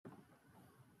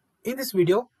In this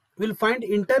video, we'll find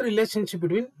interrelationship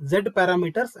between Z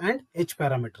parameters and H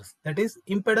parameters, that is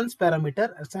impedance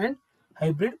parameters and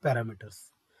hybrid parameters.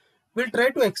 We'll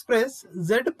try to express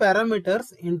Z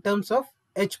parameters in terms of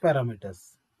H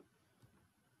parameters.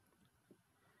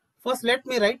 First, let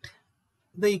me write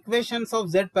the equations of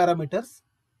Z parameters.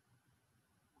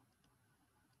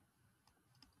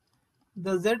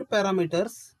 The Z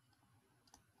parameters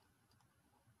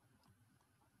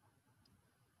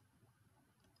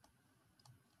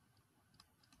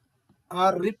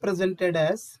are represented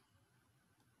as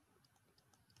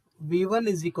V1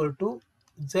 is equal to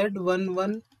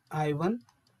Z11 I1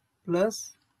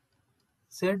 plus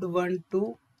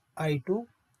Z12 I2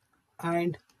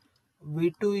 and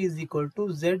V2 is equal to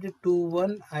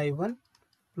Z21 I1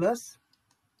 plus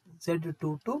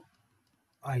Z22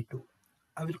 I2.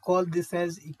 I will call this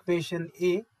as equation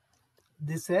A,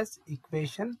 this as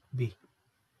equation B.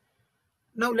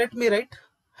 Now let me write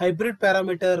hybrid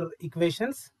parameter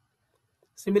equations.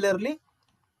 Similarly,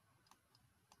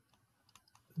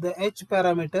 the H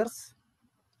parameters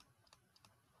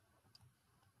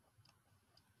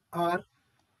are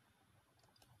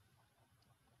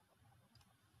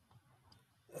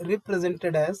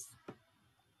represented as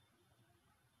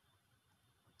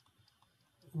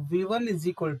V1 is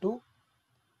equal to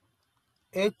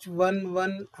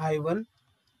H11 I1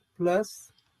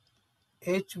 plus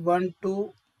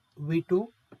H12 V2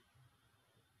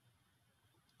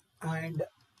 and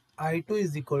I2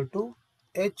 is equal to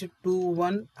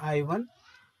H21 I1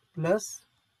 plus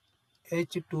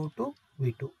H22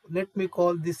 V2. Let me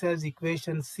call this as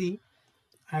equation C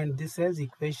and this as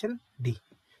equation D.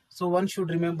 So one should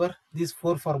remember these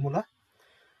four formula.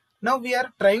 Now we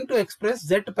are trying to express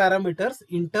Z parameters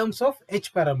in terms of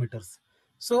H parameters.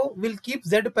 So we'll keep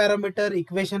Z parameter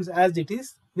equations as it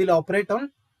is. We'll operate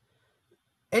on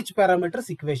H parameters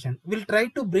equation. We'll try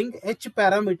to bring H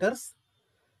parameters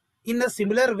in a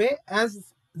similar way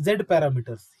as Z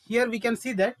parameters. Here we can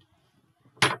see that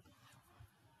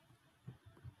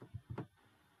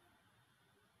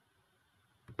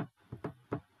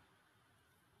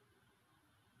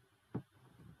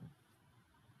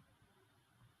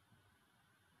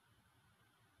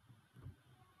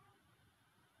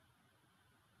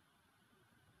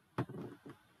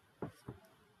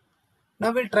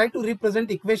now we'll try to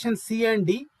represent equation C and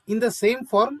D in the same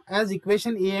form as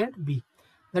equation A and B.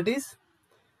 That is,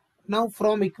 now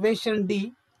from equation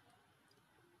D,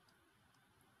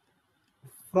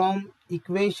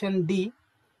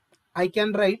 I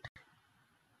can write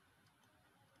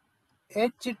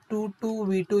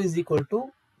H22V2 is equal to,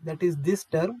 that is this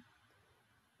term,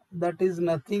 that is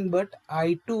nothing but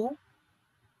I2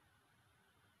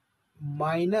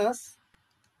 minus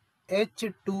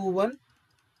H21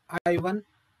 I1,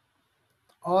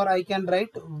 or I can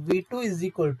write V2 is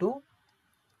equal to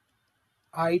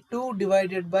I2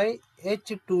 divided by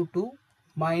H22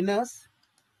 minus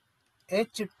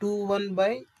H21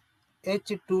 by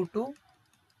H22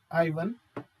 I1,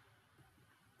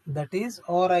 that is,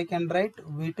 or I can write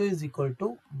V2 is equal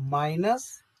to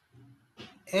minus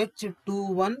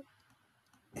H21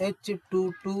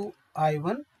 H22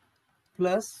 I1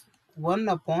 plus 1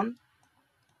 upon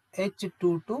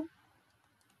H22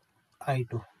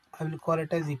 I2. I will call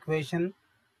it as equation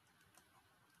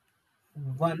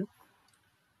 1.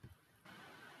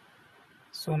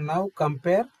 So now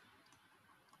compare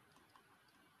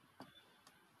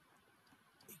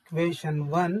equation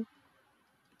 1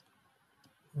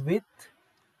 with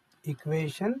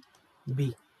equation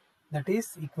B. That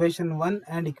is equation 1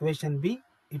 and equation B.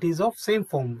 It is of same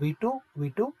form,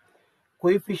 V2.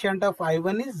 Coefficient of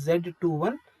I1 is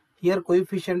Z21. Here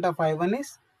coefficient of I1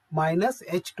 is minus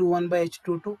H21 by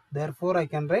H22. Therefore I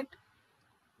can write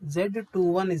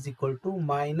Z21 is equal to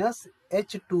minus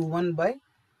H21 by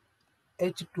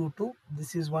H22.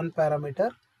 This is one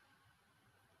parameter.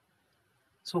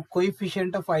 So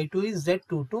coefficient of I2 is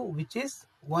Z22, which is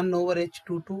 1 over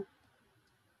H22.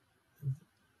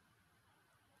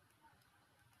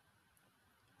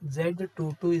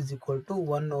 Z22 is equal to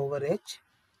 1 over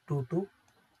H22.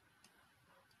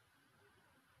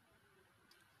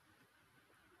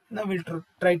 Now we'll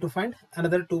try to find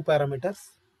another two parameters.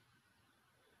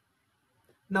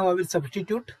 Now I will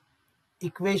substitute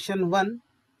equation 1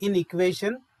 in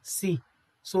equation C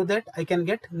so that I can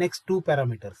get next two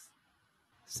parameters.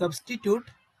 Substitute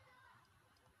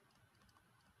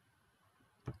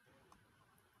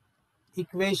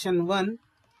equation 1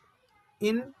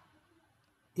 in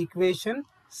equation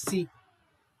C.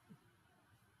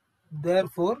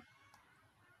 Therefore,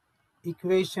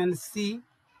 equation C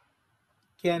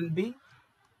can be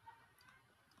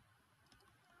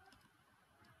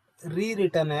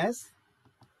rewritten as,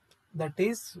 that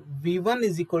is V1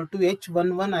 is equal to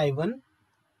H11 I1,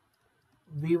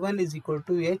 V1 is equal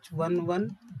to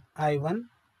H11 I1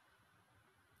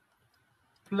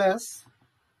 plus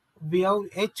we have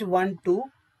H12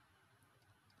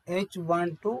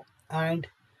 and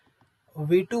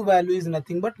V2 value is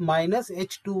nothing but minus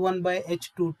H21 by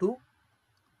H22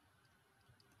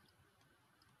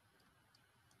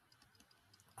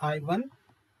 I1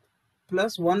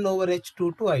 plus 1 over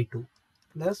H22 I2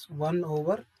 plus 1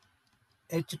 over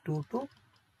H22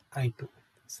 I2.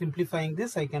 Simplifying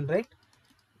this, I can write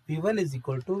V1 is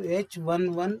equal to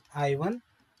H11 I1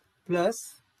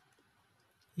 plus,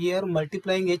 here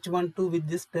multiplying H12 with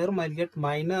this term, I'll get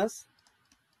minus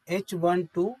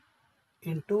H12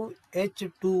 into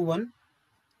H21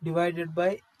 divided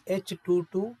by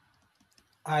H22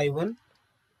 I1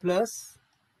 plus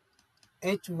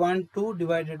H12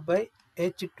 divided by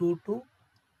H22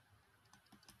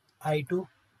 I2.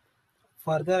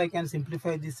 Further, I can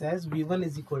simplify this as V1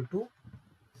 is equal to,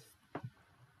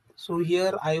 so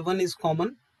here I1 is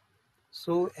common,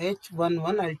 so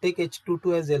H11, I'll take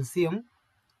H22 as LCM,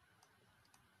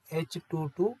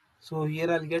 H22, so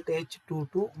here I'll get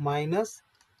H22 minus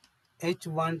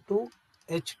H12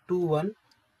 H21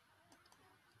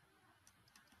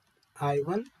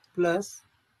 I1 plus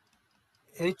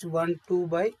H12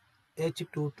 by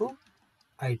H22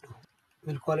 I2.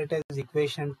 We'll call it as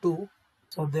equation 2.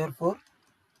 So therefore,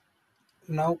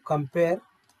 now compare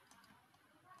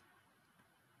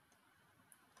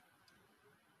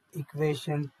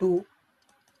equation 2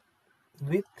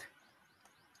 with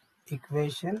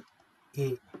equation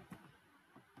A.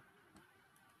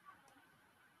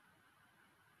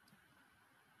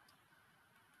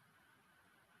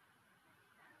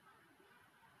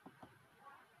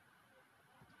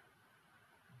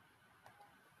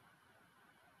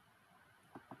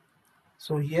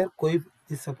 So here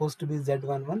is supposed to be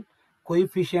Z11.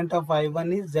 Coefficient of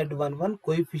I1 is Z11.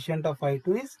 Coefficient of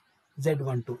I2 is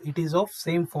Z12. It is of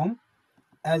same form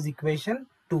as equation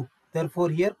 2. Therefore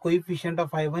here coefficient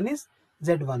of I1 is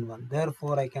Z11.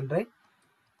 Therefore I can write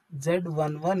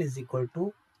Z11 is equal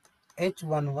to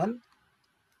H11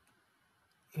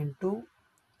 into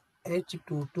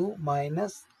H22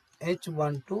 minus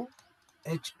H12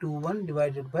 H21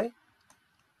 divided by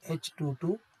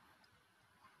H22.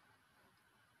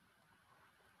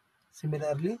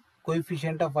 Similarly,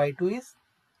 coefficient of I2 is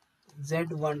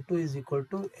Z12 is equal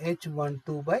to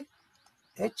H12 by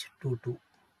H22.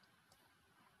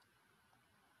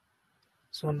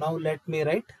 So now let me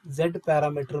write Z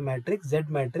parameter matrix, Z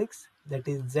matrix, that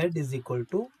is Z is equal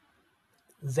to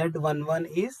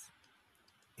Z11 is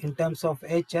in terms of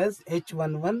H as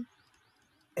H11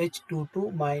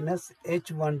 H22 minus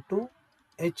H12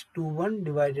 H21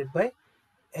 divided by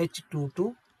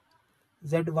H22.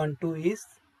 Z12 is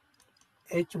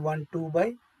H12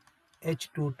 by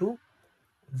H22.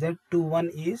 Z21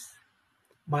 is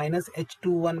minus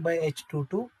H21 by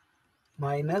H22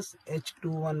 minus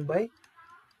H21 by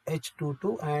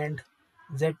H22 and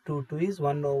Z22 is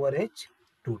 1 over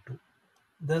H22.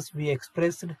 Thus we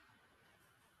expressed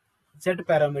Z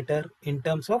parameter in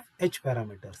terms of H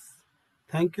parameters.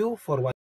 Thank you for watching.